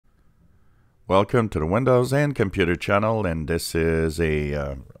Welcome to the Windows and Computer channel, and this is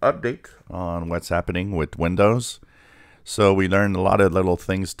a update on what's happening with Windows. So we learned a lot of little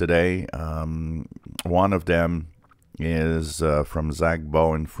things today. One of them is from Zach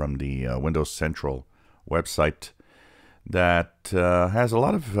Bowen from the Windows Central website that has a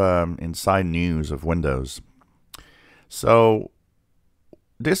lot of inside news of Windows. So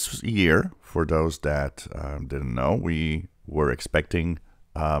this year, for those that didn't know, we were expecting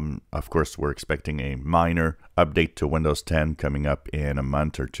of course, we're expecting a minor update to Windows 10 coming up in a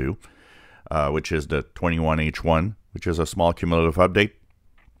month or two, which is the 21H1, which is a small cumulative update,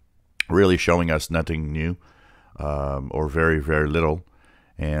 really showing us nothing new or very, very little.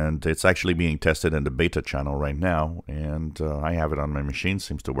 And it's actually being tested in the beta channel right now, and I have it on my machine.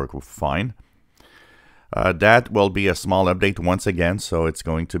 Seems to work fine. That will be a small update once again, so it's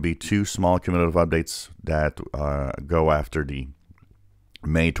going to be two small cumulative updates that go after the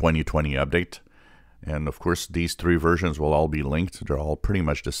May 2020 update. And of course, these three versions will all be linked. They're all pretty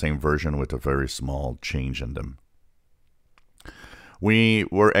much the same version with a very small change in them. We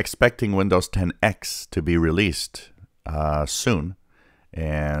were expecting Windows 10 X to be released soon,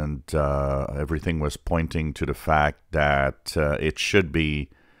 and everything was pointing to the fact that it should be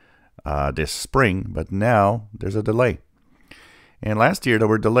this spring, but now there's a delay. And last year there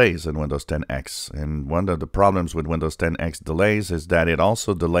were delays in Windows 10 X, and one of the problems with Windows 10 X delays is that it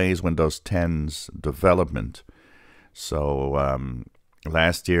also delays Windows 10's development. So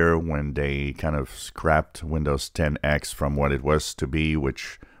last year, when they kind of scrapped Windows 10 X from what it was to be,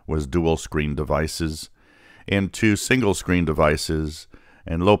 which was dual screen devices, into single screen devices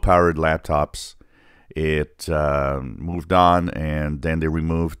and low-powered laptops, it moved on, and then they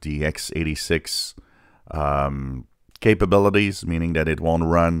removed the x86 capabilities, meaning that it won't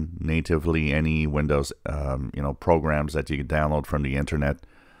run natively any Windows programs that you can download from the internet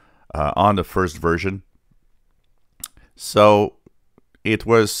on the first version. So it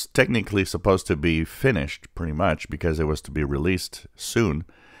was technically supposed to be finished pretty much because it was to be released soon.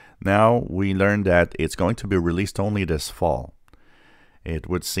 Now we learned that it's going to be released only this fall. It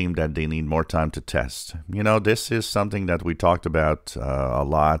would seem that they need more time to test. You know, this is something that we talked about a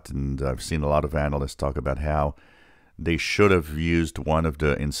lot, and I've seen a lot of analysts talk about how they should have used one of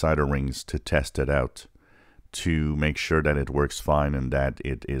the insider rings to test it out to make sure that it works fine and that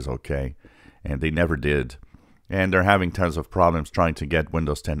it is okay. And they never did. And they're having tons of problems trying to get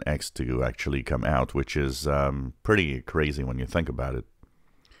Windows 10 X to actually come out, which is pretty crazy when you think about it.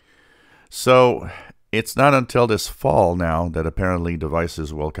 So it's not until this fall now that apparently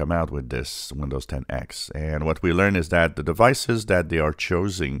devices will come out with this Windows 10 X. And what we learn is that the devices that they are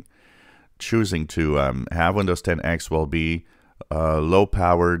choosing to have Windows 10 X will be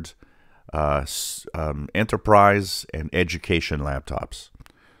low-powered enterprise and education laptops.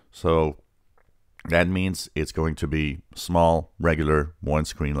 So that means it's going to be small, regular,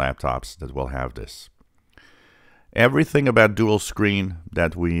 one-screen laptops that will have this. Everything about dual screen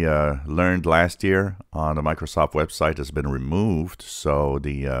that we learned last year on the Microsoft website has been removed. So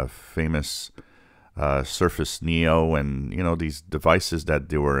the famous Surface Neo and these devices that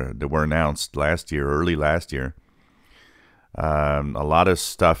they were announced last year, early last year, a lot of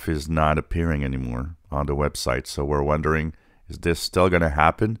stuff is not appearing anymore on the website. So we're wondering, is this still going to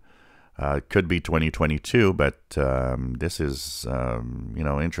happen? It could be 2022, but this is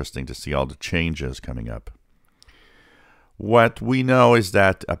interesting to see all the changes coming up. What we know is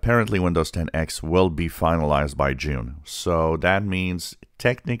that apparently Windows 10 X will be finalized by June. So that means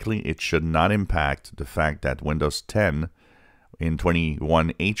technically it should not impact the fact that Windows 10 in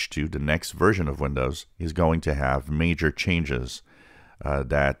 21H2, the next version of Windows, is going to have major changes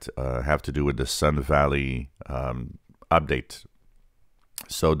that have to do with the Sun Valley update.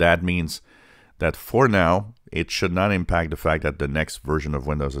 So that means that for now, it should not impact the fact that the next version of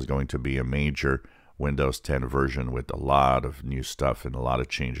Windows is going to be a major Windows 10 version with a lot of new stuff and a lot of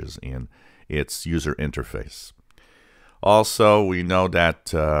changes in its user interface. Also, we know that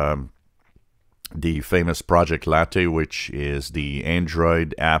the famous Project Latte, which is the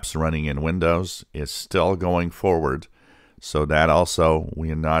Android apps running in Windows, is still going forward. So that also, we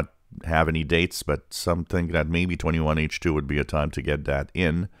do not have any dates, but something that maybe 21H2 would be a time to get that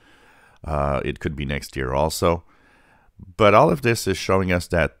in. It could be next year also. But all of this is showing us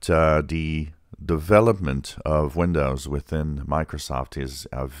that the development of Windows within Microsoft is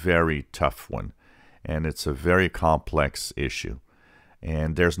a very tough one, and it's a very complex issue,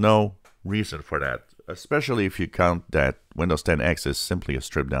 and there's no reason for that, especially if you count that Windows 10 X is simply a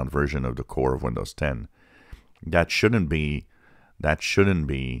stripped down version of the core of Windows 10. That shouldn't be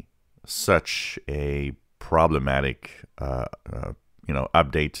such a problematic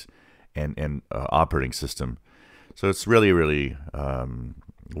update and operating system. So it's really, really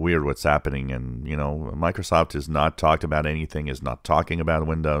weird what's happening. And, you know, Microsoft is not talked about anything, is not talking about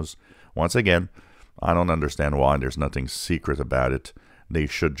Windows. Once again, I don't understand why. There's nothing secret about it. They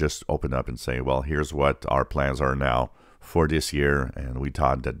should just open up and say, well, here's what our plans are now for this year. And we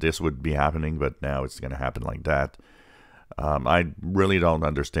thought that this would be happening, but now it's going to happen like that. I really don't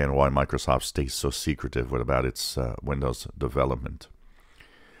understand why Microsoft stays so secretive about its Windows development.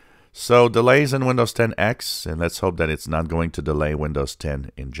 So delays in Windows 10 X, and let's hope that it's not going to delay Windows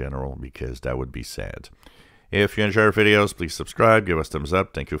 10 in general, because that would be sad. If you enjoy our videos, please subscribe, give us thumbs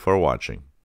up. Thank you for watching.